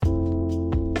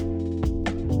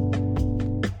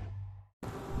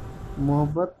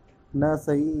मोहब्बत न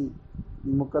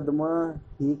सही मुकदमा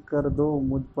ही कर दो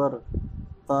मुझ पर,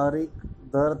 तारीख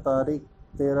दर तारीख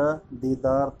तेरा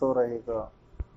दीदार तो रहेगा।